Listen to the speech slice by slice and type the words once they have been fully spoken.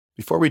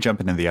Before we jump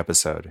into the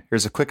episode,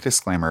 here's a quick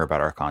disclaimer about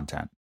our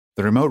content.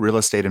 The Remote Real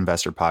Estate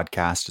Investor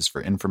podcast is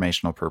for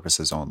informational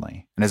purposes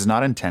only and is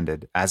not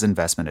intended as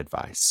investment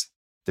advice.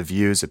 The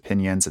views,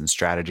 opinions, and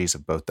strategies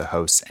of both the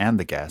hosts and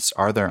the guests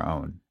are their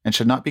own and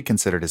should not be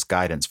considered as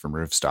guidance from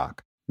Roofstock.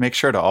 Make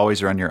sure to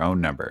always run your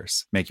own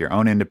numbers, make your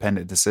own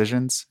independent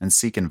decisions, and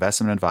seek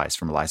investment advice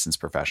from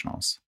licensed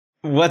professionals.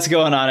 What's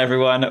going on,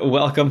 everyone?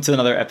 Welcome to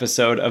another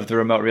episode of the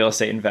Remote Real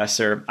Estate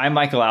Investor. I'm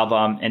Michael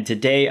Albaum, and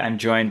today I'm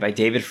joined by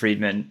David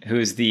Friedman, who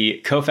is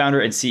the co-founder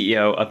and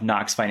CEO of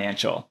Knox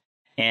Financial.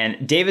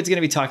 And David's going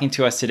to be talking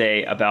to us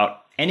today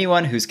about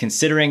anyone who's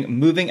considering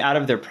moving out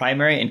of their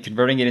primary and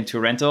converting it into a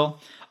rental,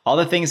 all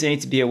the things they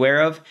need to be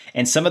aware of,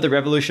 and some of the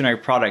revolutionary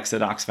products that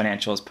Knox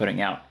Financial is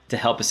putting out to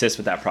help assist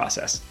with that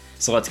process.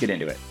 So let's get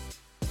into it.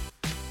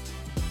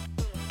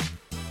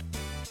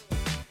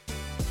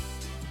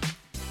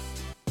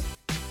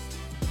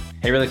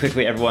 Hey, really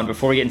quickly, everyone,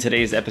 before we get into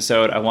today's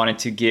episode, I wanted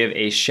to give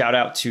a shout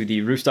out to the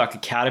Roofstock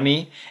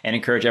Academy and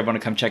encourage everyone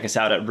to come check us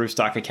out at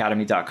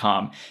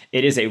roofstockacademy.com.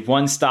 It is a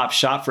one-stop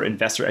shop for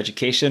investor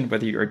education.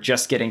 Whether you're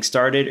just getting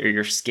started or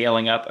you're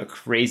scaling up a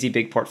crazy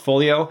big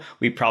portfolio,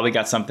 we probably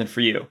got something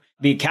for you.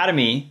 The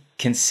Academy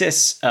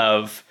consists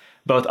of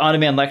both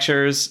on-demand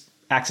lectures,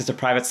 access to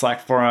private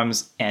Slack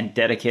forums, and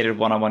dedicated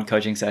one-on-one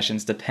coaching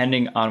sessions,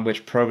 depending on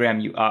which program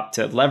you opt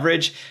to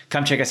leverage.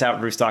 Come check us out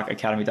at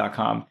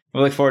roofstockacademy.com. We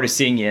look forward to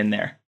seeing you in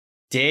there.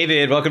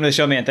 David, welcome to the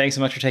show, man. Thanks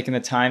so much for taking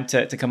the time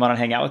to come on and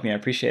hang out with me. I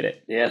appreciate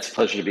it. Yeah, it's a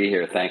pleasure to be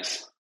here.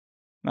 Thanks.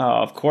 Oh,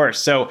 of course.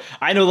 So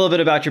I know a little bit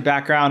about your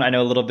background. I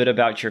know a little bit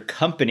about your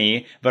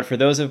company, but for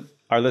those of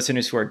our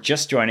listeners who are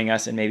just joining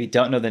us and maybe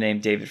don't know the name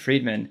David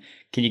Friedman,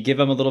 can you give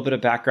them a little bit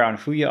of background,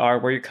 who you are,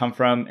 where you come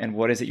from, and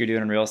what is it you're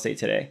doing in real estate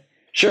today?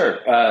 Sure.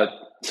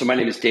 So my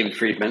name is David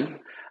Friedman.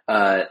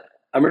 I'm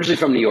originally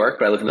from New York,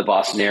 but I live in the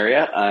Boston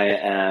area. I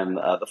am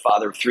the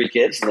father of 3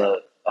 kids,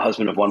 the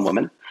husband of 1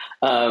 woman.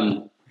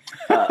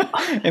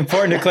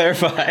 Important to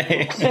clarify.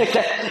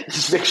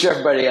 Just make sure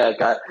everybody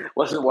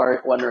wasn't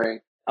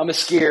wondering. I'm a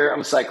skier. I'm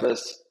a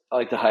cyclist. I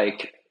like to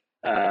hike.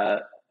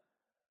 I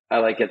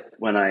like it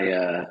when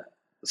I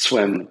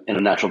swim in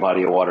a natural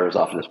body of water as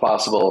often as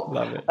possible.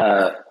 Love it.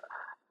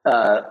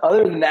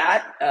 Other than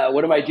that,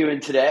 what am I doing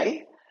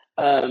today?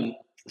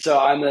 So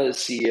I'm the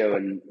CEO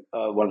and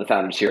one of the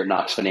founders here at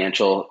Knox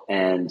Financial,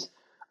 and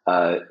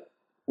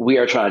we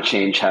are trying to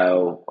change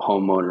how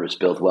homeowners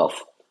build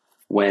wealth.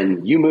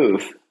 When you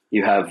move,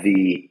 you have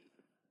the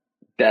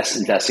best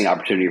investing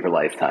opportunity of your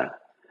lifetime,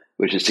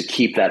 which is to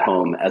keep that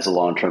home as a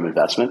long-term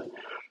investment.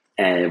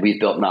 And we've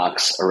built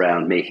Knox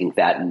around making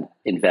that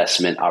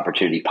investment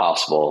opportunity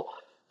possible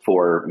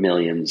for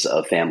millions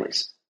of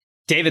families.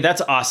 David,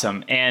 that's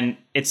awesome. And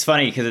it's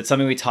funny because it's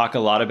something we talk a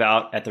lot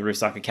about at the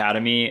Roofstock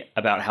Academy,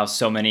 about how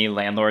so many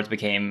landlords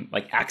became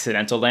like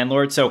accidental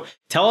landlords. So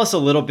tell us a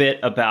little bit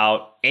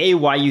about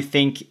why you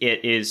think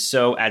it is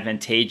so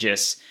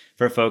advantageous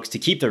for folks to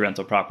keep their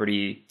rental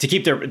property, to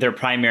keep their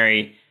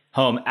primary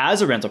home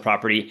as a rental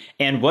property,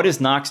 and what is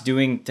Knox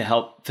doing to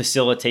help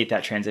facilitate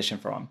that transition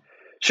for them?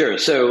 Sure.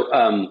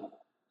 So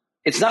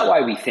it's not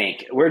why we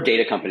think. We're a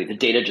data company. The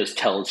data just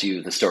tells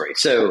you the story.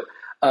 So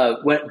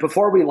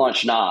before we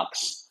launched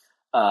Knox,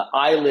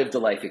 I lived a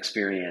life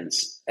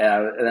experience,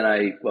 and then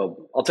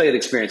I'll tell you the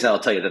experience, and I'll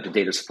tell you that the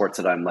data supports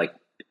that I'm like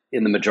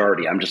in the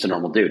majority. I'm just a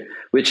normal dude,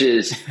 which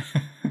is,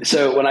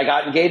 so when I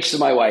got engaged to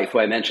my wife, who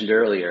I mentioned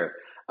earlier,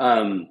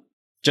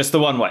 just the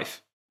one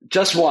wife,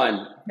 just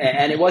one,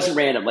 and it wasn't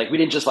random. Like we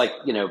didn't just I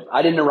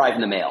didn't arrive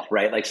in the mail,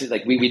 right?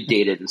 Like we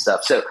dated and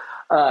stuff. So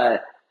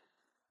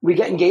we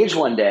get engaged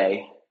one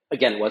day.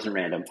 Again, it wasn't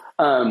random,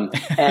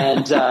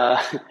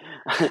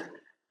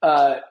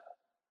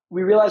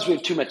 we realized we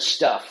have too much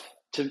stuff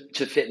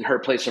to fit in her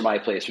place or my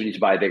place. We need to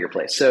buy a bigger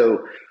place.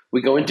 So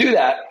we go and do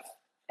that.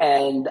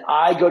 And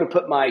I go to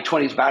put my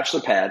 20s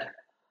bachelor pad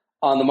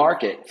on the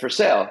market for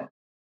sale.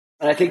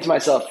 And I think to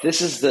myself,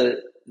 this is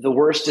the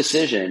worst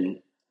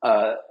decision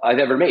I've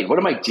ever made. What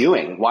am I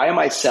doing? Why am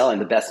I selling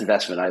the best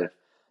investment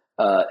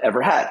I've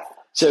ever had?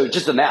 So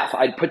just the math,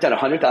 I'd put down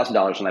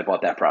 $100,000 when I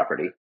bought that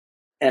property.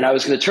 And I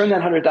was going to turn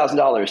that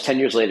 $100,000 10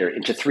 years later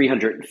into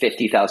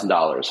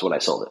 $350,000 when I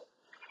sold it.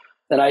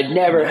 And I'd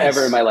never,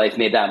 ever in my life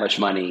made that much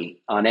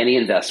money on any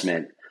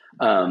investment.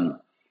 And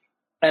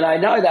I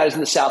know that I was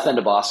in the south end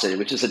of Boston,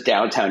 which is a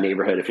downtown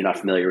neighborhood, if you're not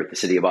familiar with the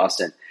city of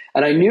Boston.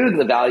 And I knew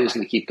the value was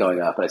going to keep going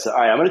up. And I said, all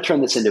right, I'm going to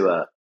turn this into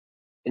an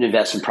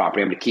investment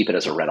property. I'm going to keep it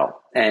as a rental.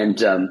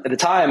 And at the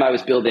time, I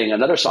was building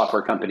another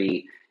software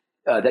company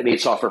that made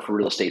software for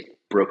real estate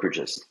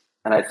brokerages.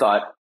 And I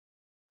thought,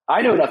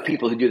 I know enough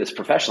people who do this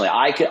professionally.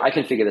 I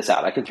can figure this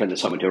out. I can turn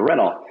this home into a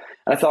rental.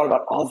 And I thought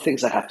about all the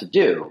things I have to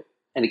do,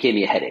 and it gave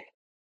me a headache.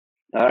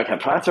 Okay, I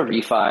probably have to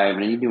refi. I'm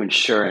going to need new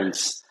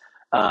insurance.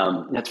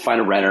 I have to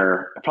find a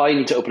renter. I probably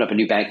need to open up a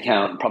new bank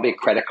account, probably a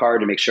credit card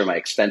to make sure my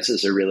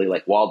expenses are really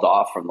like walled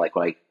off from like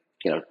when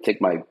I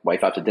take my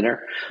wife out to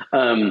dinner.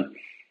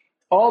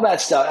 All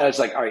that stuff. And I was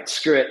like, all right,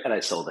 screw it. And I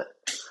sold it.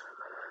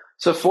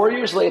 So 4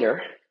 years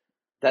later,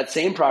 that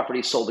same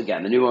property sold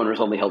again. The new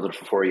owners only held it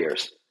for 4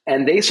 years.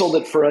 And they sold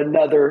it for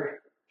another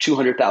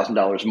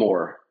 $200,000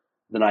 more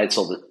than I had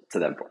sold it to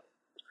them for.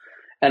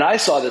 And I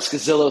saw this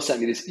because Zillow sent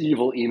me this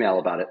evil email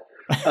about it.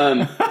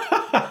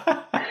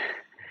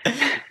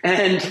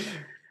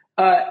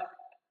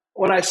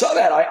 When I saw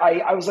that,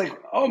 I was like,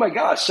 oh my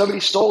gosh, somebody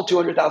stole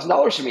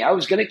 $200,000 from me. I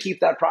was going to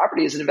keep that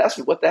property as an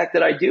investment. What the heck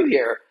did I do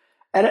here?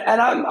 And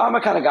I'm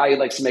a kind of guy who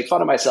likes to make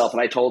fun of myself.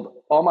 And I told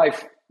all my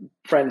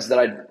friends that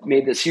I'd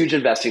made this huge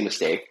investing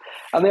mistake.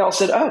 And they all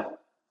said, oh,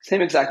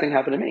 same exact thing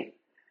happened to me.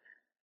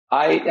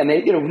 It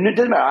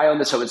didn't matter. I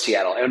owned this home in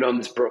Seattle. I owned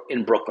this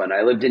in Brooklyn.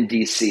 I lived in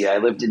DC. I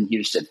lived in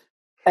Houston.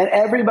 And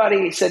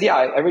everybody said,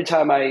 yeah, every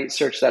time I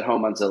search that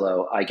home on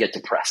Zillow, I get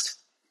depressed.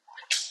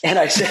 And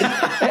I said,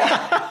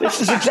 yeah,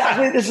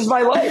 this is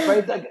my life,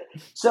 right?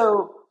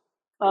 So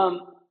I'm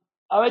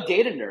a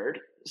data nerd.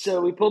 So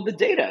we pulled the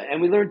data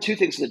and we learned two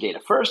things from the data.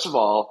 First of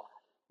all,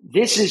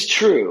 this is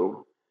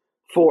true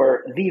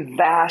for the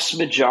vast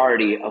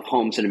majority of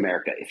homes in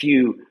America. If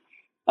you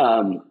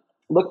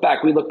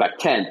we look back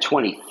 10,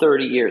 20,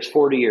 30 years,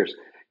 40 years.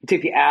 You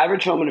take the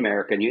average home in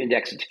America and you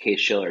index it to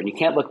Case-Shiller, and you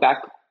can't look back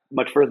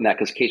much further than that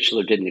because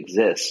Case-Shiller didn't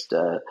exist.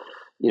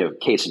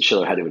 Case and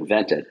Shiller had to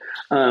invent it.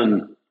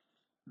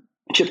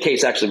 Chip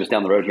Case actually was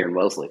down the road here in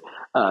Wellesley.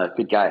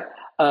 Good guy.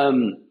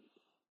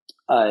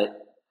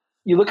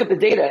 You look at the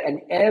data,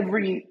 and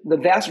the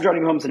vast majority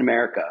of homes in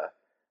America,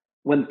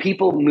 when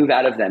people move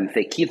out of them, if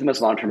they keep them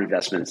as long-term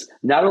investments,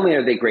 not only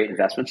are they great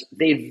investments,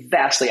 they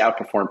vastly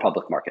outperform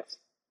public markets.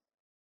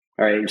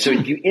 All right. So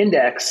if you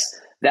index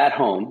that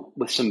home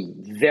with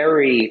some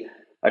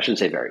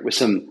with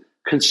some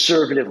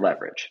conservative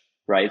leverage,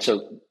 right?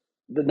 So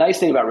the nice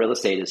thing about real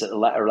estate is it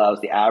allows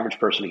the average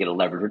person to get a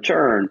levered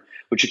return,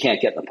 which you can't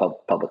get in the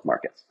public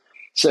markets.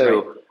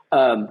 So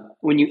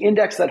when you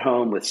index that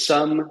home with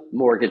some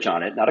mortgage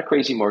on it, not a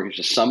crazy mortgage,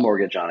 just some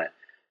mortgage on it,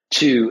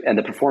 and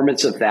the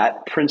performance of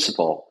that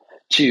principal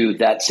to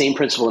that same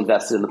principal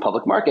invested in the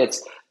public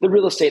markets, the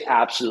real estate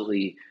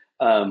absolutely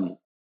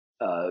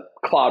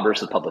clobbers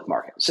the public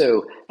market.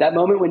 So that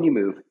moment when you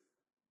move,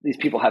 these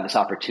people have this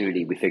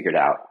opportunity, we figured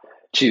out,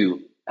 to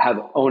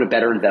own a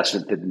better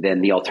investment than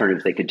the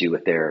alternatives they could do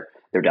with their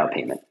down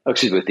payment, with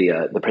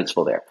the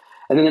principal there.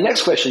 And then the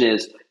next question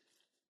is,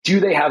 do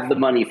they have the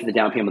money for the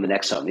down payment on the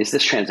next home? Is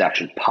this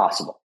transaction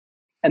possible?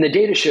 And the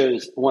data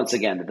shows, once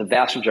again, that the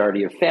vast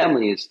majority of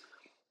families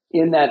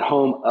in that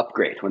home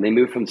upgrade, when they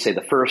move from, say,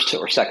 the first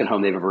or second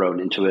home they've ever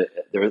owned into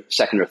their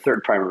second or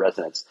third primary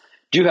residence,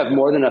 do have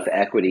more than enough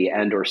equity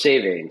and or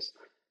savings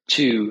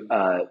to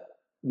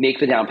make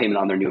the down payment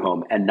on their new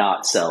home and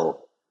not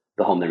sell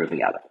the home they're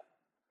moving out of.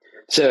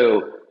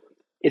 So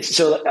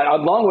a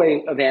long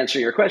way of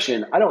answering your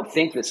question. I don't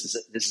think this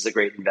is a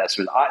great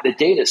investment. The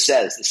data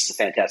says this is a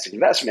fantastic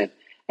investment,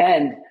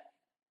 and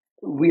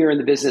we are in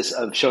the business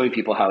of showing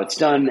people how it's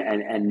done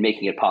and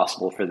making it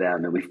possible for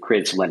them. And we've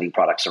created some lending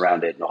products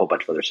around it and a whole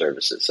bunch of other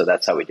services. So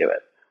that's how we do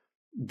it.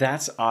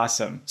 That's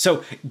awesome.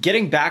 So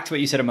getting back to what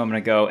you said a moment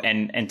ago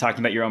and talking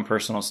about your own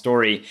personal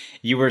story,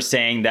 you were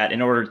saying that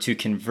in order to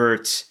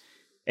convert,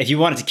 if you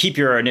wanted to keep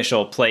your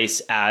initial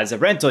place as a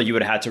rental, you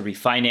would have had to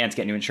refinance,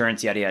 get new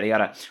insurance, yada, yada,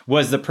 yada.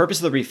 Was the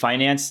purpose of the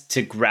refinance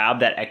to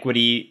grab that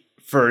equity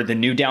for the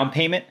new down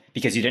payment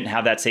because you didn't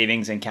have that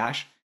savings in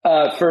cash?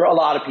 For a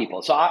lot of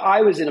people. So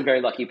I was in a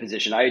very lucky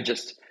position. I had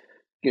just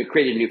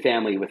created a new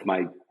family with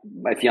my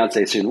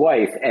fiance, soon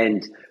wife,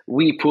 and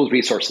we pooled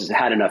resources and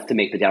had enough to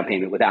make the down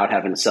payment without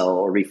having to sell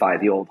or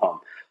refi the old home.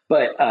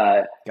 But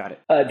got it.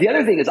 The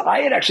other thing is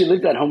I had actually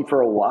lived at home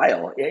for a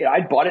while.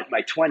 I bought it in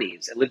my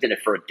 20s and lived in it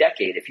for a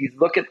decade. If you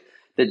look at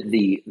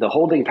the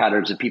holding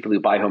patterns of people who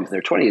buy homes in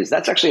their 20s,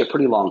 that's actually a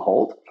pretty long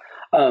hold.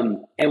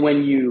 And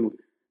when you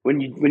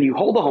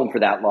hold a home for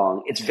that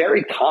long, it's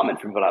very common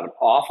for people to have an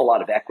awful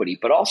lot of equity,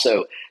 but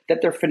also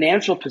that their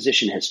financial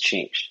position has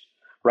changed.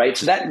 Right.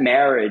 So that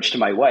marriage to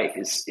my wife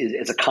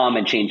is a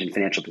common change in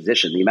financial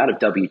position. The amount of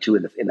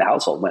W-2 in the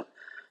household went,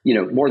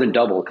 more than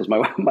double because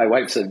my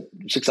wife's a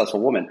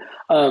successful woman.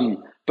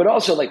 But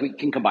also we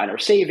can combine our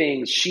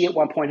savings. She at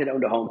one point had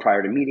owned a home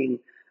prior to meeting,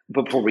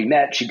 but before we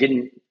met, she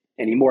didn't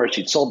anymore.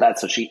 She'd sold that.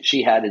 So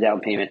she had a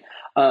down payment.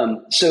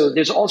 So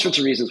there's all sorts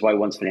of reasons why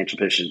one's financial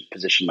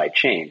position might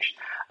change.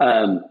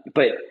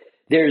 But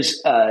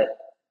there's,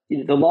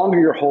 the longer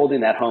you're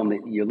holding that home that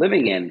you're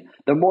living in,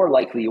 the more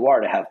likely you are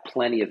to have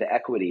plenty of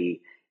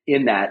equity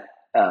in that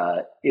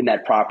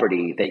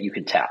property that you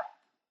can tap.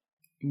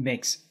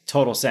 Makes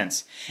total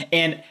sense.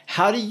 And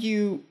how do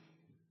you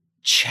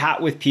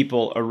chat with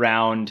people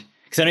around?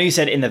 Because I know you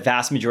said in the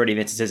vast majority of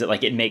instances,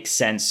 it makes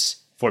sense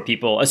for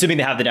people, assuming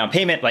they have the down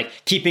payment,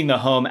 keeping the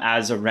home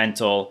as a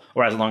rental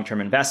or as a long-term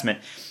investment.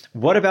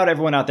 What about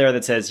everyone out there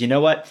that says, you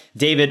know what,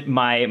 David,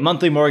 my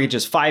monthly mortgage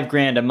is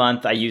 $5,000 a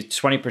month. I use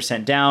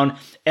 20% down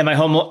and my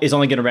home is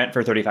only going to rent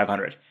for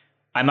 $3,500.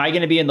 Am I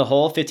going to be in the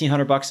hole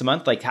 $1,500 a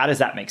month? How does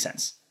that make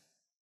sense?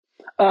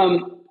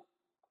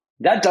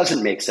 That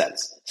doesn't make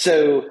sense.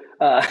 So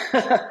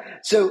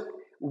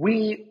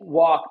we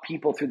walk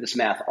people through this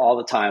math all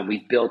the time.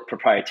 We've built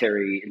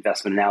proprietary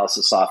investment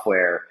analysis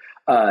software.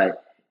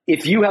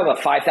 If you have a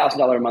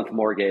 $5,000 a month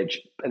mortgage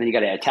and then you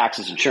got to add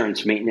taxes,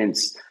 insurance,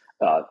 maintenance,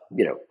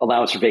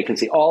 allowance for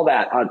vacancy, all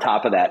that on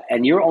top of that,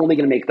 and you're only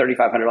going to make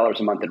 $3,500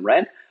 a month in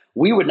rent,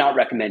 we would not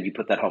recommend you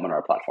put that home on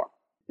our platform.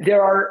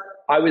 There are,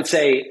 I would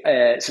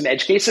say, some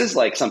edge cases,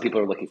 like some people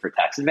are looking for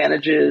tax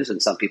advantages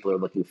and some people are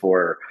looking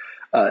for,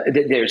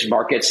 there's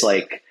markets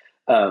like,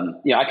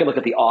 I could look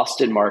at the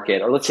Austin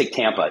market, or let's take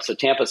Tampa. So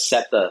Tampa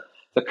set the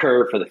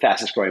curve for the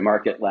fastest growing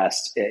market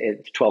last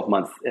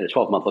 12-month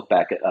look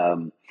back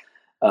in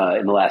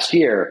the last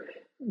year.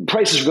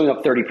 Prices are going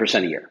up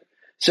 30% a year.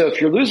 So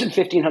if you're losing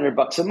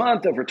 $1,500 a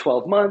month over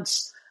 12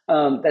 months,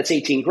 that's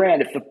 18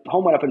 grand. If the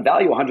home went up in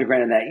value 100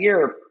 grand in that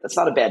year, that's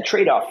not a bad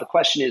trade-off. The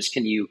question is,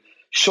 can you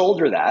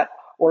shoulder that?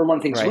 Or one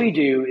of the things we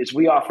do is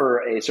we offer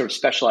a sort of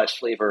specialized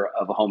flavor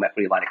of a home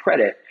equity line of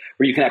credit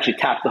where you can actually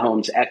tap the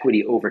home's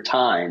equity over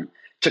time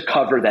to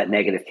cover that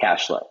negative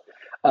cash flow.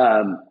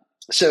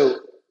 So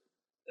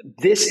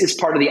this is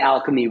part of the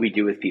alchemy we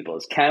do with people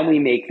is, can we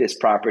make this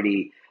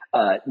property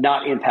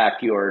not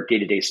impact your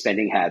day-to-day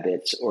spending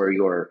habits or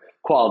your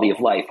quality of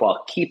life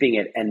while keeping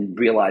it and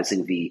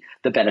realizing the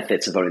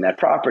benefits of owning that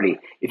property?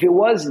 If it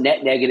was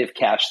net negative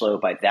cash flow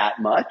by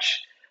that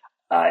much,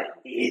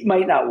 it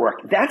might not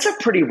work. That's a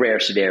pretty rare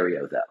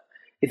scenario, though.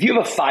 If you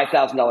have a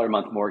 $5,000 a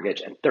month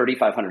mortgage and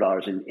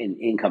 $3,500 in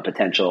income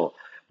potential,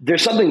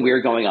 there's something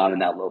weird going on in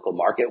that local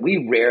market.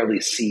 We rarely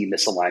see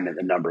misalignment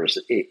in numbers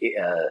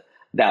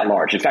that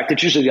large. In fact,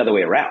 it's usually the other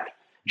way around.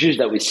 It's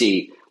usually that we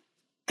see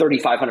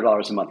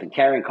 $3,500 a month in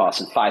carrying costs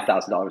and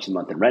 $5,000 a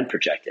month in rent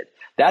projected.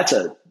 That's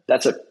a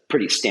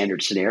pretty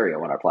standard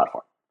scenario on our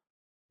platform.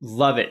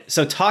 Love it.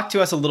 So talk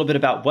to us a little bit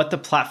about what the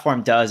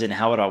platform does and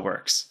how it all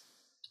works.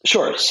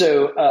 Sure.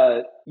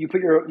 So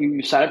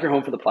you sign up your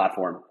home for the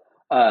platform.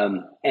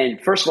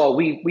 And first of all,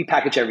 we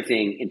package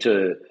everything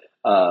into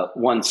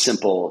one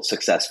simple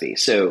success fee.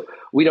 So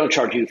we don't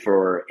charge you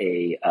for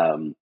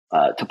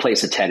to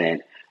place a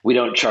tenant. We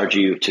don't charge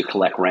you to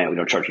collect rent. We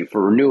don't charge you for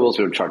renewals.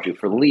 We don't charge you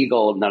for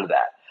legal, none of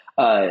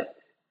that.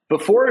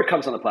 Before it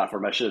comes on the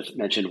platform, I should have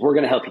mentioned, we're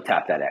going to help you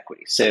tap that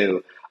equity.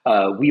 So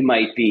we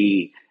might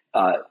be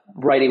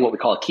writing what we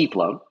call a keep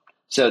loan.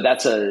 So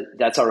that's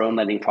our own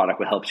lending product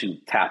that helps you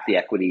tap the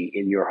equity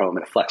in your home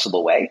in a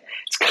flexible way.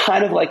 It's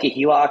kind of like a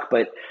HELOC,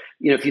 but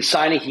if you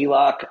sign a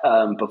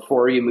HELOC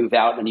before you move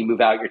out and you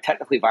move out, you're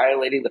technically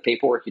violating the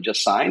paperwork you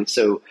just signed.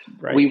 So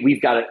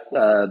we've got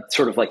it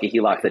sort of like a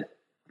HELOC that,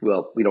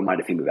 well, we don't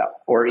mind if you move out,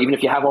 or even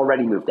if you have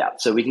already moved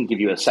out. So we can give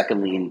you a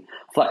second lien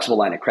flexible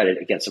line of credit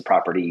against a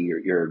property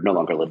you're no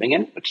longer living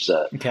in, which is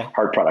a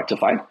hard product to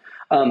find.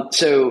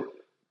 So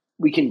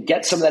we can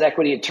get some of that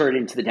equity and turn it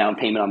into the down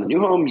payment on the new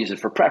home, use it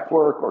for prep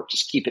work, or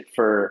just keep it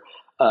for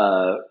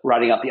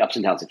riding out the ups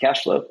and downs of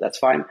cash flow. That's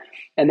fine.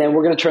 And then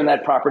we're going to turn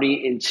that property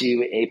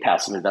into a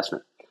passive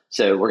investment.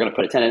 So we're going to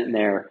put a tenant in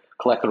there,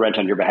 collect the rent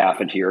on your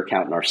behalf into your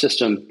account in our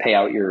system, pay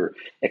out your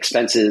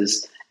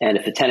expenses. And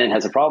if the tenant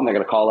has a problem, they're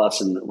going to call us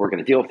and we're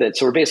going to deal with it.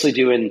 So we're basically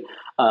doing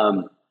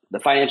the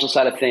financial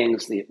side of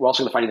things. We're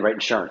also going to find the right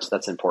insurance.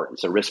 That's important.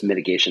 So risk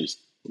mitigation is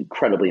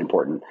incredibly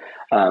important.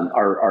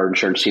 Our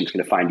insurance team is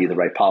going to find you the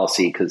right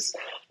policy, because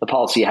the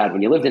policy you had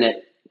when you lived in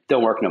it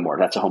don't work no more.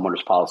 That's a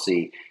homeowner's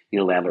policy,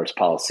 landlord's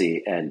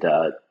policy, and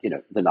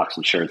the Knox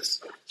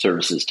Insurance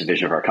Services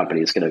division of our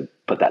company is going to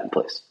put that in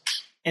place.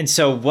 And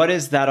so what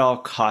does that all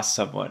cost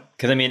someone?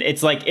 Because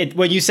it's like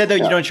when you said that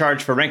you don't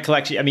charge for rent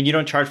collection, you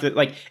don't charge for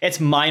it's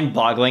mind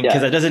boggling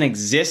because that doesn't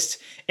exist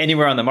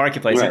anywhere on the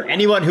marketplace. Right. And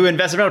anyone who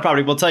invests in rental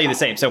property will tell you the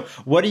same. So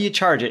what do you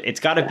charge it? It's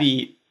got to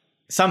be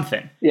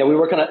something. Yeah, we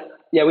work on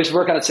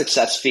a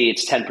success fee.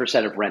 It's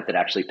 10% of rent that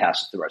actually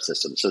passes through our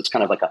system. So it's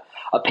kind of like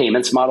a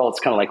payments model. It's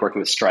kind of like working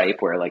with Stripe,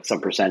 where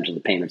some percentage of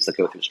the payments that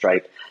go through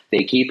Stripe,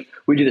 they keep.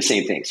 We do the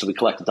same thing. So we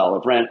collect $1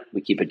 of rent,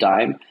 we keep a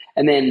dime.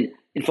 And then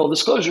in full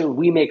disclosure,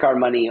 we make our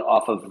money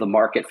off of the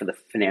market for the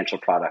financial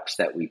products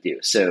that we do.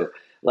 So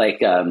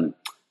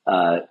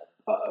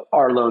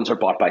our loans are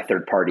bought by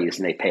third parties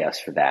and they pay us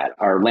for that.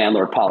 Our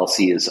landlord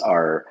policies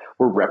we're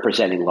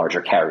representing larger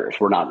carriers.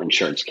 We're not an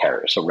insurance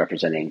carrier. So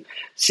representing,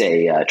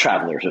 say,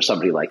 Travelers or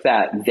somebody like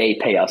that, they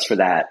pay us for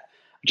that,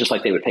 just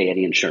like they would pay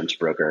any insurance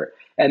broker.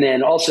 And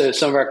then also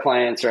some of our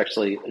clients, are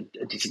actually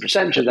a decent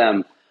percentage of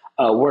them,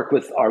 work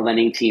with our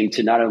lending team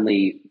to not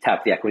only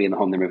tap the equity in the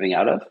home they're moving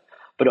out of,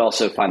 but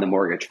also find the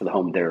mortgage for the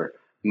home they're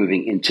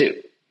moving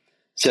into.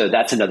 So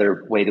that's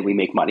another way that we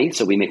make money.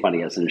 So we make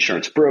money as an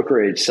insurance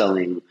brokerage,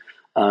 selling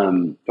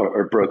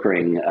or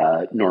brokering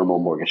normal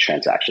mortgage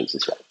transactions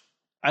as well.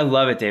 I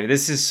love it, David.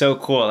 This is so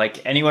cool.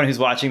 Anyone who's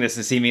watching this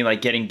to see me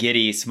getting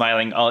giddy,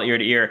 smiling all ear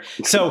to ear.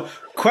 So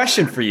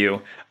question for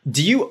you.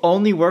 Do you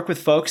only work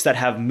with folks that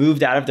have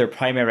moved out of their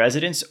primary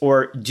residence,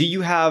 or do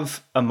you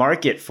have a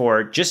market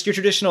for just your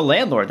traditional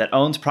landlord that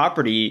owns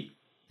property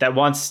that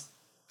wants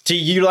to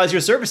utilize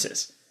your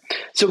services?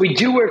 So we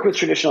do work with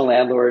traditional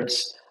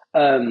landlords.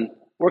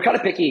 We're kind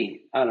of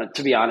picky,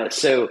 to be honest.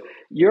 So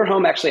your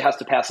home actually has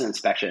to pass an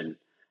inspection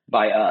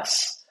by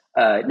us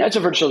Now it's a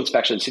virtual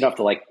inspection, so you don't have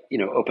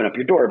to open up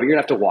your door, but you're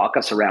gonna have to walk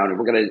us around, and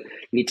we're gonna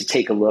need to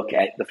take a look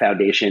at the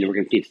foundation, and we're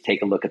gonna need to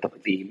take a look at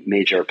the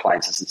major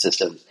appliances and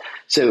systems.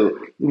 So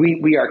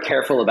we are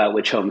careful about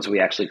which homes we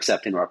actually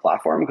accept into our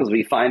platform, because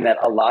we find that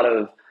a lot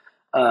of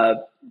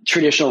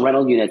traditional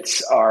rental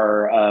units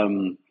are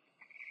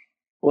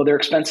they're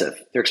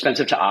expensive. They're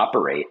expensive to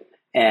operate,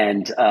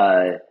 and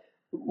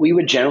we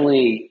would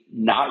generally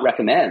not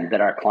recommend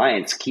that our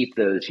clients keep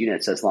those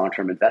units as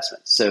long-term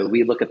investments. So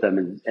we look at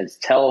them and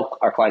tell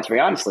our clients very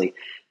honestly,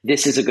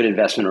 this is a good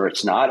investment or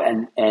it's not.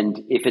 And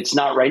if it's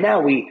not right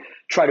now, we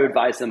try to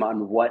advise them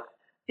on what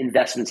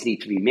investments need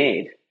to be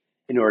made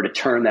in order to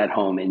turn that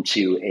home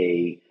into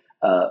a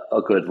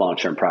good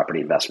long-term property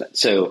investment.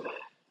 So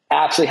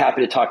absolutely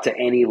happy to talk to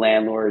any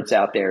landlords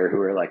out there who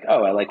are like,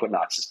 oh, I like what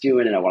Knox is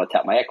doing and I want to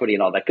tap my equity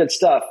and all that good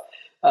stuff.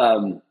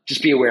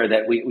 Just be aware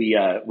that we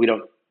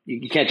don't,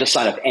 you can't just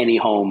sign up any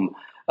home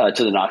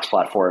to the Knox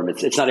platform.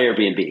 It's not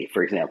Airbnb,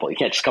 for example. You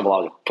can't just come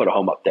along and put a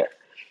home up there.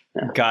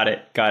 Yeah. Got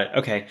it.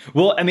 Okay.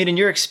 Well, I mean, in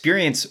your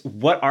experience,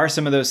 what are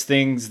some of those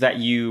things that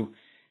you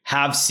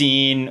have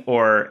seen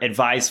or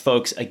advise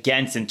folks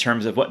against in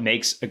terms of what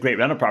makes a great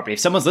rental property?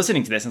 If someone's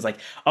listening to this and it's like,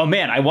 oh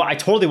man, I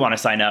totally want to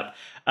sign up.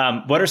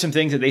 What are some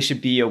things that they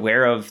should be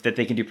aware of that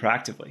they can do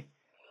proactively?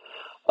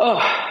 Oh,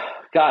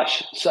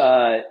 gosh.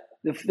 So,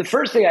 the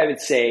first thing I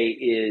would say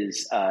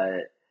is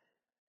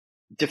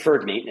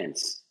deferred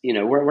maintenance.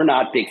 We're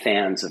not big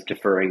fans of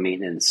deferring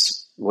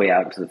maintenance way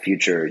out into the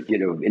future.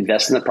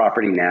 Invest in the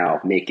property now,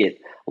 make it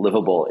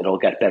livable. It'll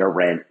get better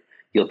rent.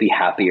 You'll be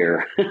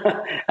happier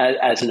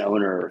as an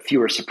owner,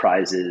 fewer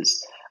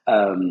surprises.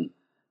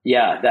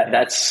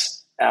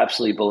 That's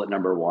absolutely bullet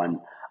number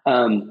one.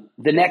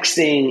 The next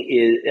thing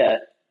is,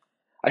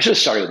 I should have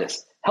started with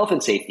this, health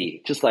and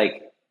safety. Just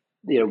like,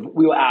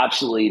 we'll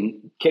actually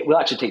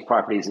take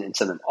properties and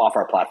send them off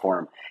our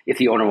platform if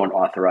the owner won't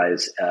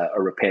authorize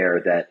a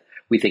repair that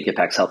we think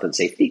impacts health and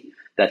safety.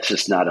 That's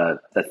just not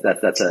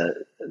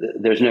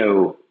there's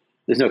no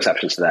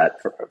exceptions to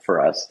that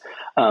for us.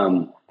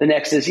 The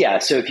next is,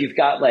 so if you've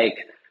got like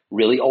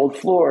really old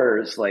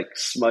floors, like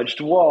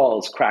smudged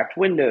walls, cracked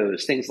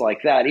windows, things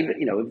like that,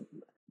 even,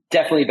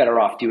 definitely better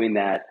off doing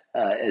that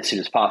as soon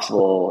as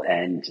possible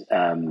and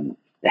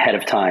ahead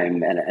of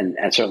time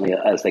and certainly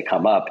as they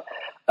come up.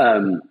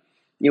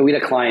 We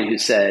had a client who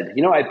said,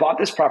 I bought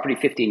this property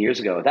 15 years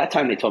ago. At that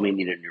time, they told me it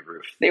needed a new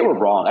roof. They were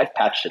wrong. I've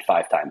patched it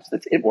 5 times.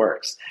 It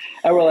works.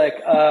 And we're like,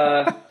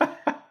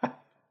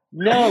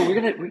 no,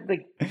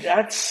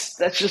 that's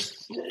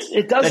just,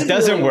 it doesn't. It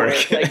doesn't really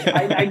work. Like,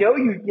 I know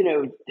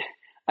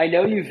I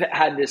know you've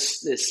had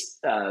this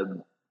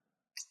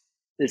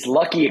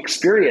lucky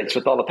experience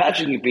with all the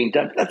patching you've been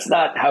done. That's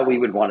not how we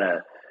would want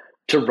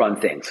to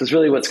run things. Because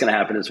really what's going to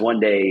happen is one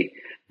day,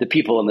 the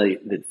people in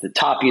the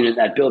top unit in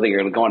that building are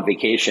going to go on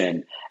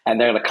vacation and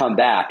they're going to come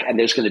back and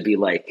there's going to be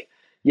like,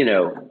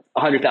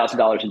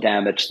 $100,000 in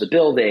damage to the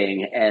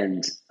building.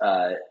 And,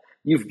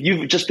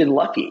 you've just been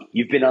lucky.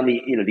 You've been on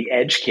the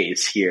edge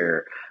case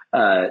here.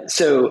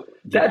 So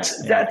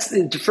that's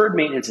the deferred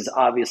maintenance is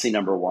obviously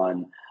number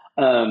one.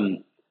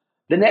 The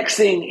next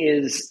thing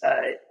is,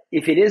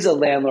 if it is a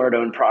landlord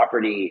owned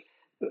property,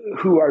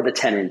 who are the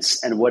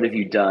tenants and what have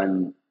you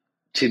done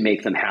to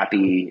make them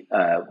happy?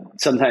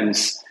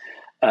 Sometimes,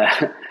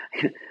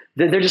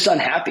 they're just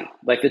unhappy.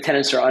 Like the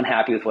tenants are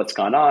unhappy with what's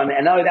gone on.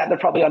 And not only that, they're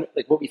probably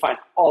like what we find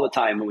all the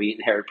time when we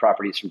inherit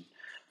properties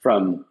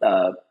from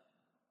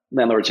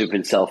landlords who've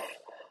been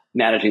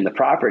self-managing the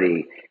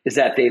property is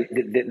that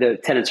the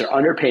tenants are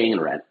underpaying in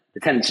rent. The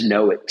tenants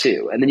know it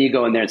too. And then you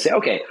go in there and say,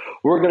 okay,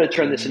 we're going to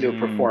turn this into a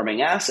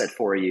performing asset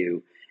for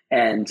you.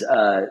 And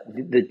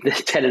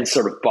the tenants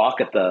sort of balk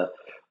at the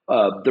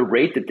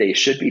rate that they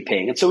should be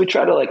paying. And so we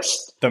try to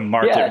the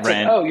market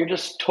rent. Like, you're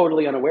just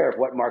totally unaware of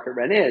what market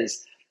rent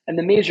is. And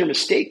the major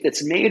mistake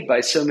that's made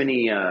by so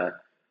many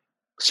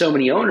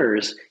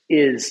owners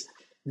is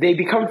they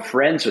become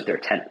friends with their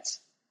tenants.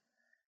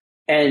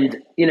 And,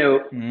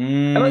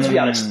 and let's be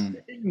honest,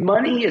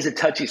 money is a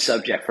touchy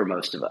subject for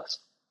most of us.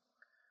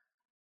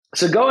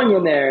 So going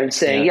in there and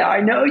saying,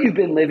 I know you've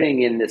been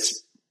living in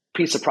this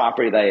piece of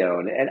property that I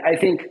own. And I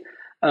think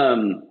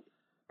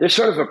there's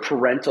sort of a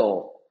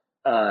parental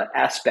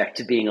aspect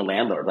to being a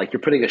landlord. Like you're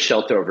putting a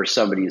shelter over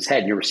somebody's head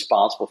and you're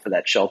responsible for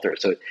that shelter.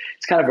 So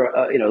it's kind of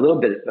a little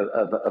bit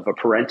of a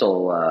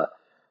parental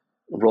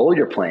role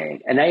you're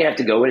playing. And now you have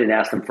to go in and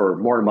ask them for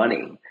more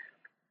money.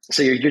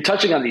 So you're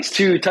touching on these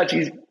two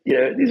touchy,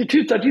 these are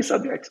two touchy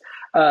subjects.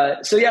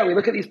 We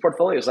look at these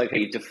portfolios like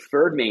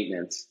deferred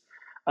maintenance.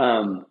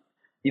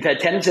 You've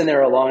had tenants in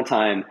there a long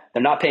time.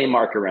 They're not paying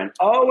market rent.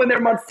 Oh, and they're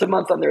month to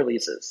month on their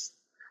leases.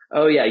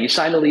 Oh yeah, you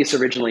signed a lease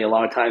originally a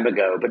long time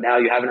ago, but now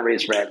you haven't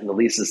raised rent and the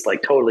lease is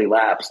like totally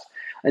lapsed.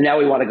 And now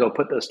we want to go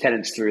put those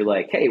tenants through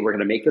like, hey, we're going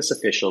to make this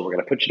official. We're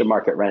going to put you to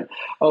market rent.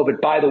 Oh, but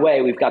by the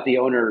way, we've got the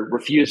owner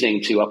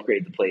refusing to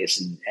upgrade the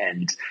place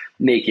and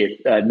make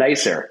it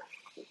nicer.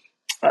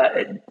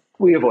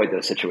 We avoid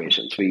those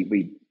situations.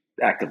 We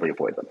actively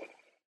avoid them.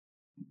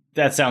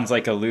 That sounds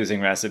like a losing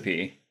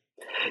recipe.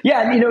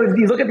 Yeah,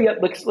 you look at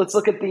let's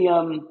look at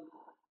the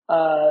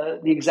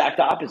the exact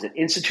opposite,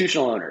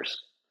 institutional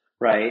owners,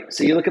 right?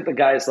 So you look at the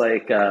guys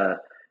like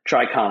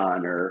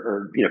Tricon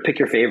or pick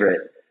your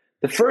favorite.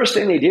 The first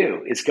thing they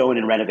do is go in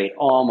and renovate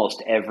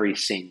almost every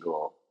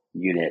single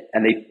unit,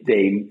 and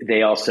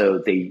they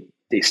also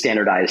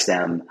standardize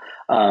them.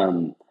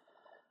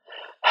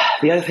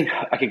 The other thing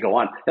I could go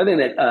on. The other thing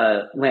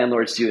that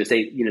landlords do is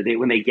they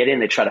when they get in,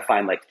 they try to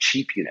find like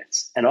cheap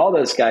units, and all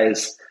those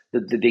guys,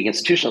 the big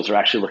institutionals, are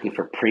actually looking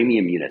for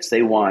premium units.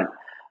 They want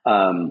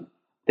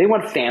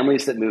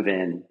families that move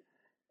in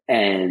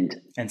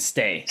and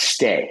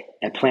stay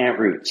and plant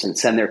roots and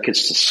send their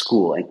kids to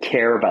school and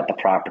care about the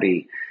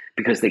property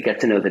because they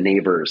get to know the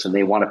neighbors and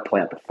they want to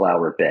plant the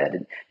flower bed.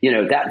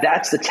 And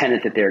that's the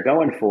tenant that they're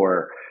going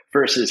for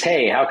versus,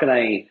 hey, how can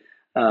I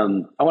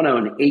want to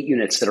own 8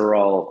 units that are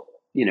all,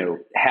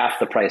 half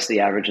the price of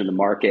the average in the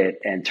market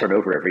and turn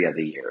over every other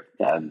year.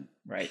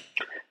 Right.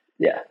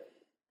 Yeah.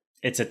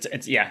 It's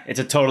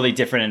a totally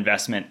different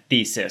investment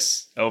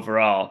thesis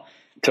overall.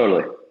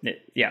 Totally.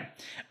 Yeah.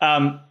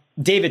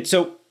 David,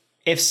 so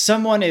if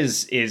someone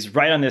is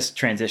right on this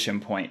transition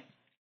point,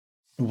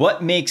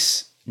 what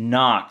makes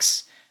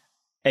Knox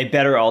a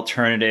better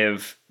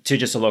alternative to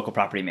just a local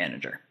property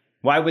manager?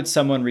 Why would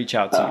someone reach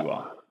out to you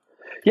all?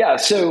 Yeah,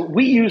 so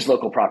we use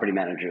local property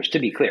managers, to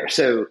be clear.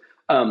 So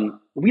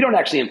we don't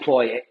actually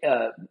employ,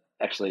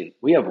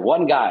 we have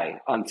one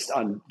guy on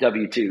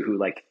W-2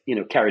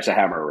 who carries a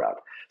hammer around.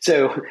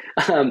 So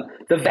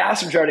the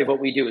vast majority of what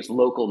we do is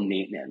local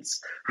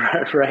maintenance,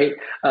 right?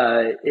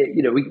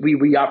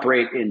 We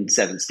operate in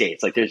 7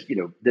 states. Like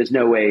there's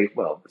no way,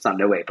 well, it's not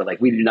no way, but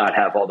like we do not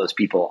have all those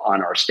people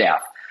on our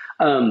staff.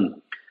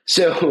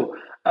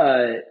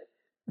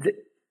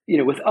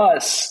 With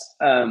us,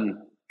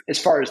 as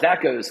far as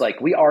that goes,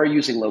 like we are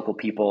using local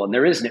people, and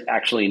there is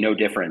actually no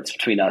difference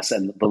between us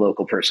and the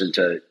local person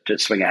to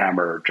swing a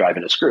hammer or drive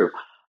in a screw.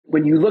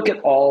 When you look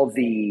at all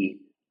the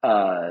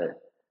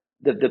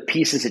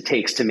pieces it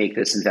takes to make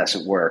this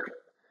investment work,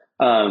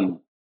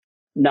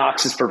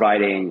 Knox is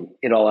providing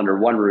it all under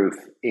one roof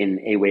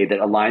in a way that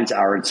aligns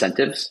our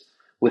incentives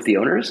with the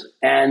owners,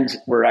 and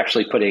we're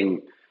actually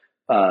putting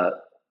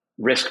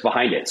risk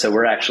behind it. So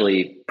we're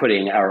actually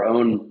putting our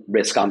own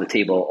risk on the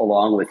table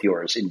along with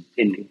yours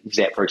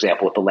for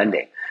example, with the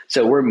lending.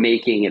 So we're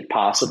making it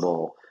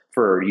possible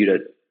for you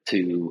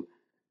to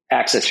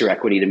access your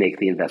equity to make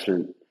the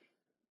investment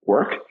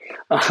work.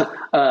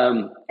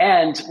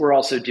 And we're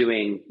also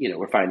doing,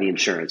 we're finding the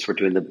insurance, we're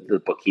doing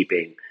the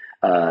bookkeeping,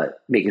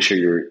 making sure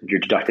you're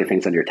deducting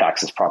things on your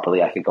taxes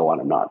properly. I could go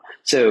on and on.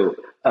 So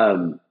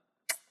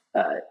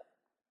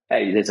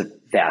there's a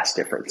vast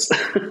difference.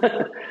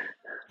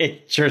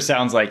 It sure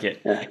sounds like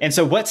it. Yeah. And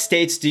so what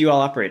states do you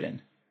all operate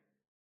in?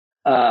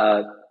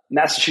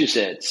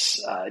 Massachusetts,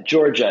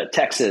 Georgia,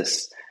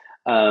 Texas.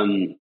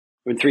 We're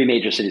in 3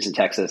 major cities in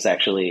Texas,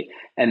 actually,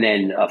 and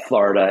then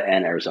Florida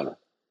and Arizona.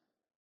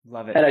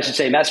 Love it. And I should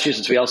say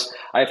Massachusetts,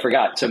 I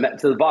forgot. So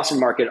the Boston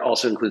market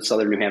also includes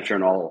southern New Hampshire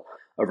and all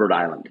of Rhode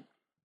Island.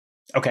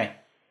 Okay,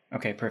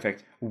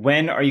 perfect.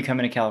 When are you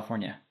coming to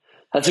California?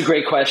 That's a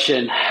great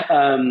question.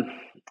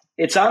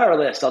 It's on our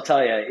list, I'll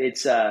tell you.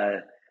 It's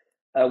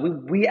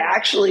we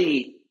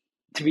actually,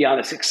 to be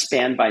honest,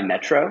 expand by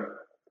metro.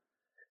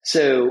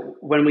 So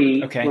when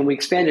we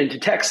expanded into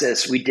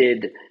Texas, we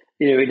did,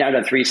 we've now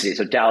done 3 cities,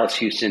 so Dallas,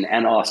 Houston,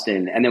 and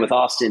Austin. And then with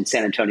Austin,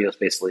 San Antonio is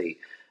basically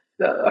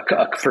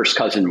a first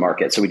cousin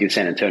market. So we do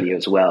San Antonio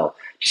as well,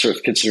 sort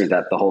of consider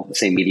that the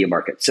same media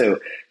market. So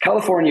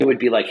California would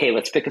be like, hey,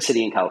 let's pick a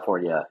city in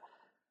California.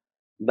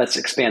 Let's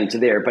expand into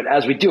there. But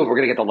as we do it, we're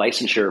going to get the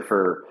licensure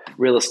for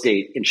real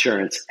estate,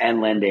 insurance,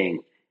 and lending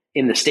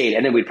in the state.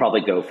 And then we'd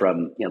probably go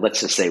from, let's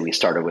just say we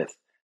started with,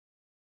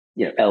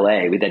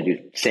 LA, we then do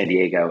San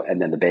Diego,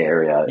 and then the Bay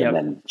Area, yep, and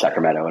then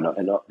Sacramento,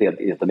 and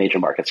the major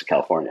markets of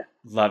California.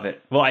 Love it.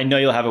 Well, I know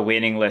you'll have a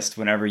waiting list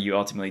whenever you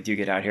ultimately do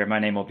get out here. My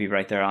name will be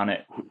right there on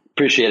it.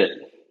 Appreciate it.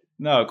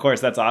 No, of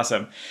course. That's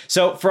awesome.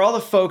 So for all the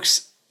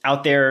folks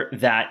out there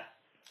that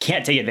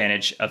can't take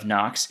advantage of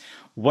Knox,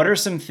 what are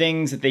some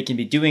things that they can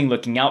be doing,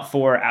 looking out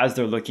for as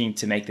they're looking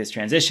to make this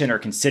transition or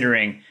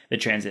considering the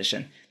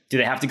transition? Do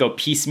they have to go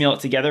piecemeal it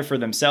together for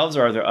themselves,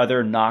 or are there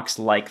other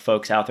Knox-like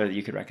folks out there that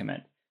you could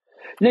recommend?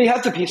 No, you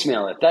have to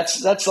piecemeal it.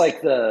 That's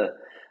like the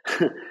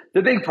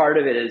big part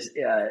of it is,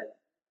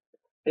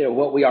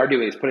 what we are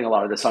doing is putting a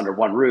lot of this under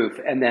one roof.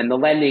 And then the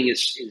lending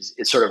is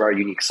sort of our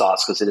unique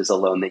sauce because it is a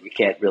loan that you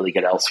can't really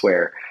get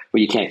elsewhere,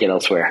 you can't get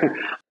elsewhere.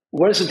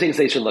 What are some things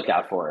they should look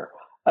out for?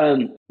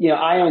 I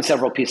own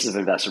several pieces of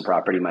investment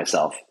property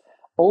myself.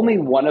 Only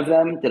one of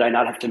them did I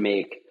not have to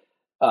make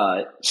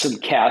some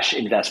cash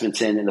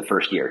investments in the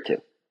first year or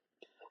two.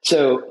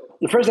 So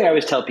the first thing I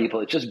always tell people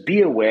is just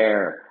be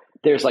aware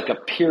there's like a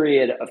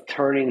period of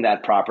turning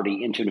that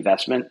property into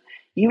investment.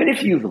 Even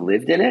if you've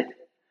lived in it,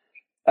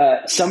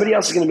 somebody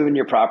else is going to move in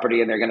your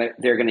property and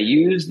they're going to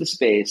use the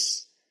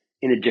space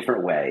in a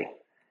different way.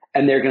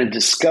 And they're going to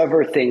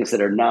discover things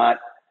that are not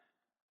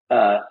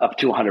up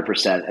to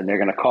 100%. And they're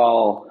going to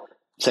call,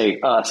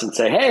 say, us and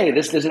say, hey,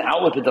 there's an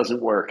outlet that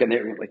doesn't work. And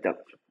they're like,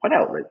 what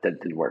outlet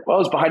that didn't work? Well, it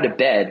was behind a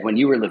bed when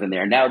you were living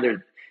there. Now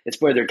It's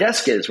where their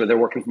desk is, where they're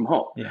working from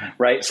home,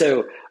 right?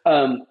 So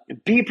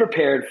be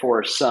prepared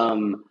for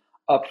some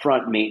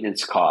upfront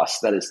maintenance costs.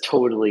 That is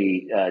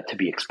totally to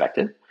be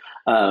expected.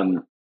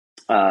 And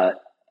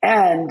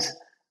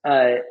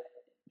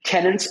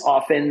tenants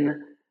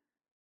often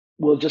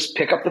will just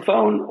pick up the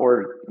phone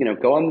or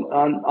go on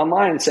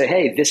online and say,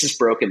 hey, this is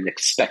broken, and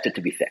expect it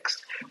to be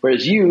fixed.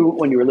 Whereas you,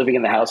 when you were living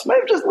in the house, might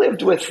have just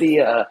lived with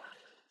the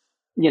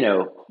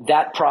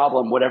that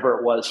problem, whatever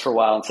it was, for a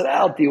while and said,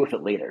 I'll deal with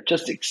it later.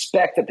 Just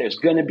expect that there's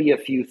going to be a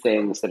few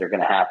things that are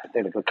going to happen, that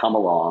are going to come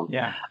along.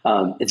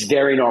 It's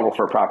very normal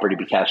for a property to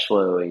be cash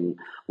flowing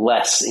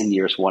less in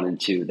years 1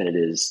 and 2 than it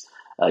is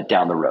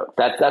down the road.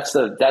 That's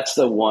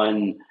the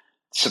one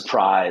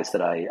surprise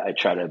that I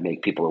try to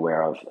make people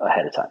aware of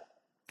ahead of time.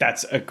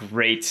 That's a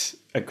great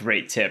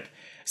tip.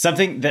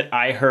 Something that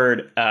I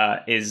heard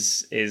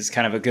is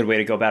kind of a good way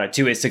to go about it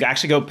too, is to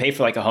actually go pay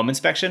for like a home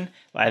inspection,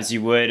 as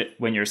you would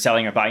when you're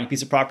selling or buying a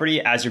piece of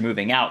property, as you're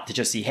moving out, to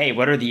just see, hey,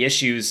 what are the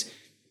issues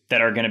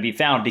that are going to be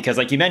found? Because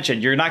like you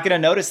mentioned, you're not going to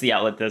notice the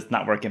outlet that's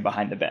not working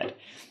behind the bed,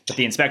 but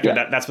the inspector,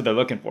 that's what they're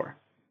looking for.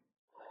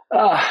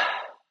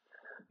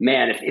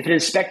 Man, if an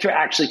inspector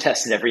actually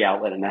tested every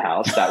outlet in the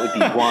house, that would be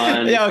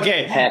one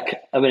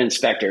heck of an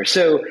inspector.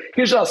 So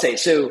here's what I'll say.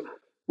 So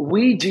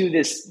we do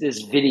this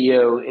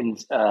video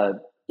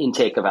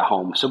intake of a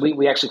home. So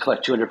we actually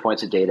collect 200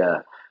 points of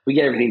data. We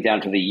get everything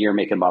down to the year,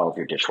 make, and model of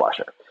your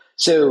dishwasher.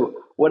 So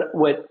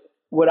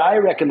what I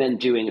recommend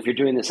doing if you're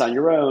doing this on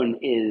your own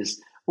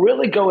is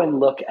really go and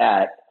look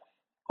at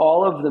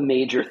all of the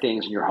major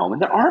things in your home.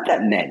 And there aren't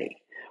that many,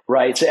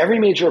 right? So every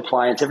major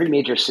appliance, every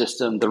major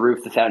system, the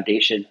roof, the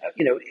foundation,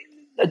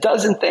 a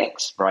dozen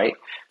things, right?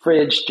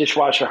 Fridge,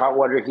 dishwasher, hot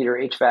water heater,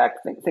 HVAC,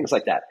 things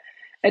like that.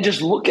 And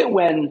just look at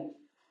when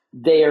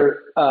they're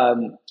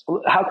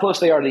how close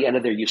they are to the end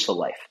of their useful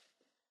life,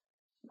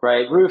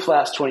 right? Roof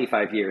lasts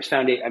 25 years.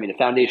 A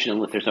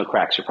foundation, if there's no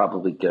cracks, you're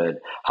probably good.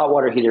 Hot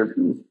water heater,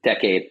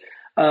 decade.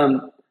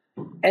 And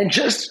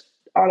just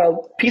on a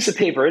piece of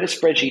paper in a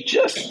spreadsheet,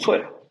 just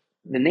put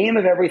the name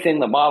of everything,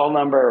 the model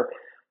number,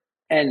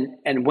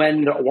 and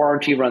when the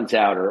warranty runs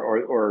out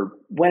or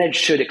when it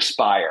should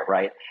expire,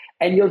 right?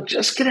 And you'll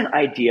just get an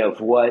idea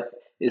of what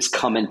is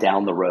coming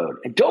down the road.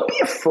 And don't be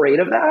afraid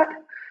of that.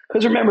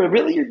 Because remember,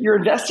 really, you're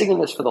investing in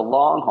this for the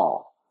long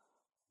haul.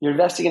 You're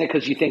investing in it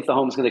because you think the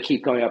home's going to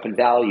keep going up in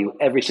value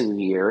every single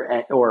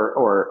year,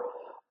 or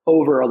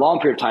over a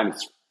long period of time,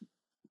 it's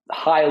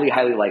highly,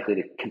 highly likely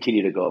to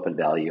continue to go up in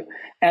value.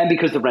 And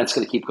because the rent's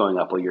going to keep going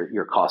up while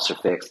your costs are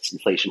fixed, it's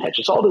inflation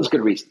hedges, all those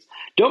good reasons.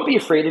 Don't be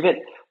afraid of it.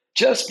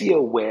 Just be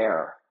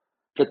aware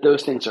that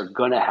those things are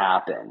going to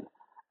happen.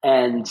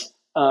 And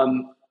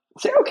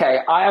say, okay,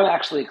 I am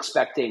actually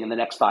expecting in the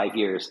next 5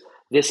 years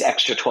this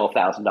extra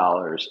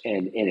 $12,000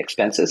 in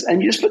expenses.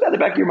 And you just put that in the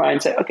back of your mind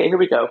and say, okay, here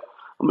we go.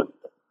 I'm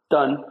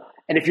done.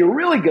 And if you're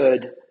really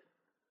good,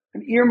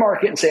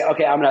 earmark it and say,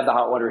 okay, I'm going to have the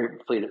hot water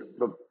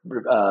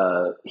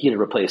heater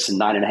replaced in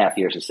 9.5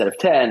 years instead of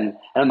 10. And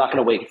I'm not going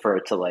to wait for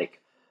it to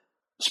like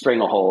spring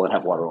a hole and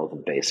have water all over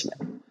the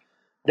basement.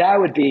 That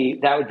would be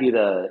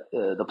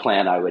the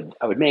plan I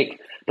would make.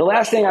 The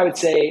last thing I would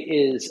say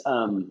is,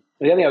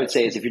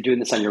 if you're doing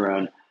this on your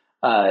own,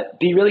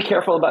 be really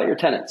careful about your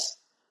tenants.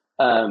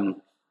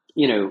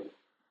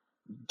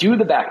 Do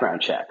the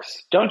background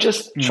checks. Don't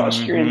just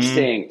trust your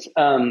instinct.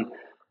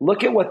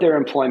 Look at what their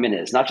employment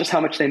is, not just how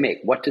much they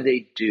make. What do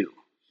they do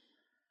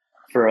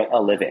for a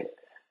living?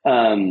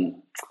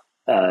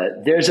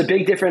 There's a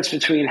big difference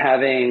between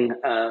having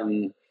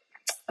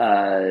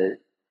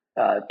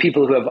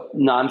people who have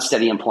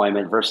non-steady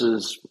employment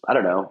versus, I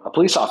don't know, a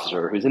police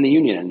officer who's in the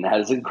union and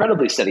has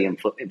incredibly steady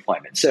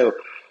employment. So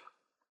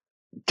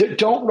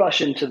don't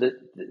rush into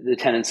the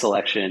tenant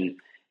selection.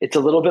 It's a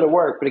little bit of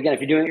work, but again, if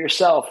you're doing it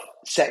yourself,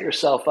 set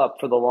yourself up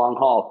for the long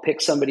haul. Pick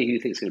somebody who you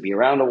think is going to be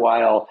around a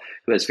while,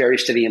 who has very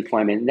steady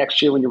employment.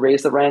 Next year, when you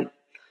raise the rent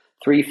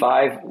 3,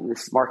 5, in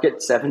this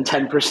market 7,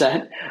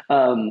 10%,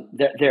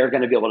 they're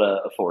going to be able to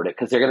afford it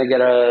because they're going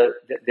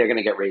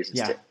to get raises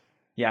too.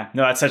 Yeah,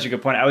 no, that's such a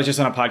good point. I was just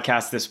on a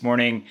podcast this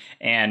morning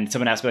and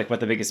someone asked me like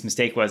what the biggest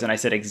mistake was. And I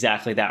said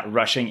exactly that,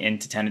 rushing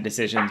into tenant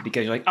decisions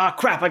because you're like, oh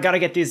crap, I got to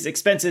get these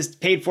expenses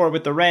paid for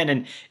with the rent.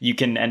 And you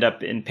can end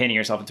up painting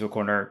yourself into a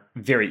corner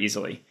very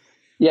easily.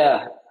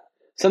 Yeah.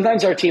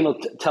 Sometimes our team will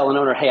tell an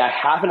owner, hey, I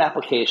have an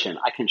application.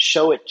 I can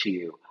show it to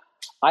you.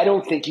 I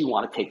don't think you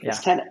want to take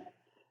this tenant.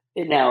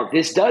 Now,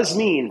 this does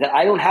mean that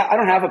I don't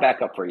have a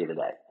backup for you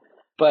today.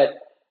 But,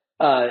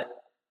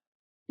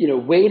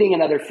 waiting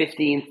another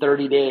 15,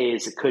 30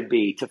 days, it could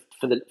be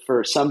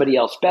for somebody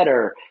else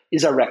better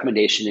is our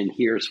recommendation. And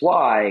here's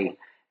why.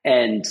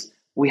 And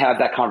we have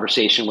that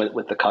conversation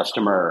with the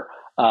customer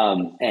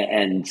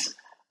and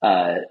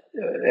I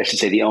should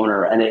say the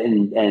owner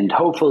and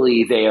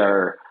hopefully they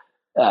are,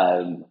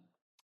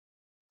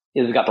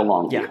 they've got the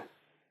long view. Yeah.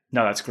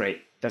 No, that's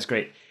great. That's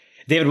great.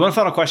 David, one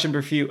final question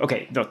for you.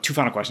 Okay. No, 2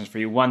 final questions for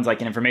you. One's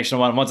like an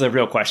informational one. One's a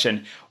real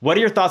question. What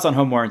are your thoughts on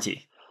home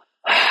warranty?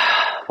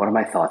 What are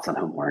my thoughts on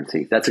home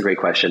warranty? That's a great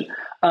question.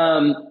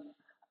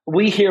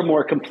 We hear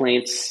more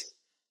complaints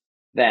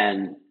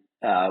than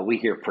we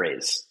hear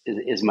praise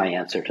is my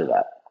answer to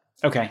that.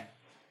 Okay.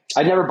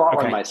 I never bought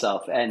one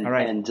myself. And, all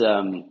right.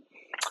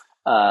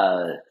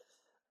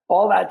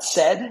 all that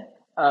said,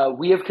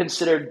 we have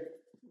considered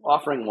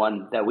offering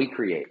one that we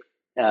create.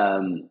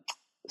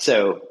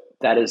 So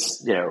that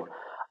is,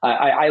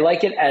 I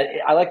like it.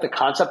 I like the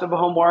concept of a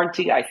home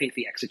warranty. I think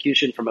the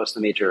execution for most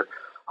of the major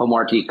home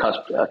warranty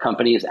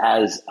companies,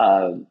 as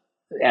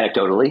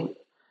anecdotally,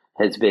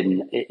 has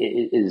been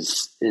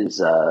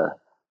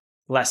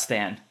less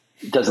than.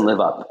 Doesn't live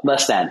up.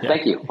 Less than. Yeah.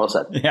 Thank you. Well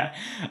said. Yeah.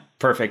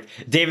 Perfect.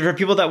 David, for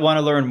people that want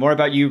to learn more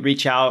about you,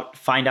 reach out,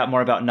 find out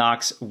more about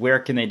Knox, where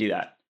can they do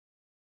that?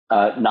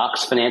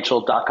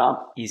 knoxfinancial.com.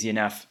 Easy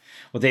enough.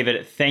 Well,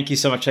 David, thank you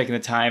so much for taking the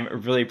time. I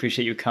really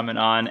appreciate you coming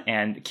on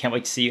and can't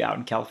wait to see you out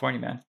in California,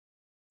 man.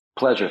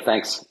 Pleasure.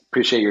 Thanks.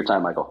 Appreciate your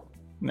time, Michael.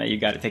 No, you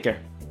got it. Take care.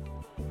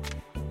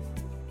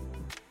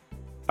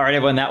 All right,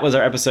 everyone, that was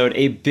our episode.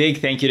 A big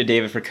thank you to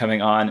David for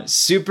coming on.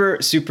 Super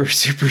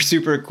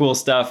cool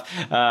stuff.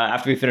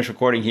 After we finished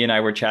recording, he and I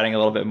were chatting a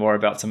little bit more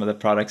about some of the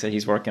products that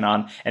he's working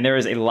on, and there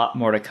is a lot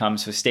more to come,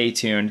 so stay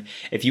tuned.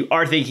 If you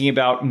are thinking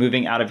about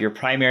moving out of your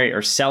primary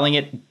or selling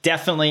it,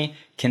 definitely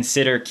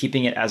consider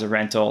keeping it as a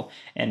rental,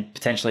 and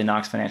potentially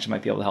Knox Financial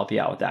might be able to help you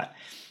out with that.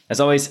 As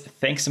always,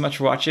 thanks so much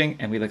for watching,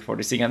 and we look forward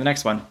to seeing you on the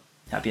next one.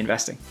 Happy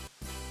investing.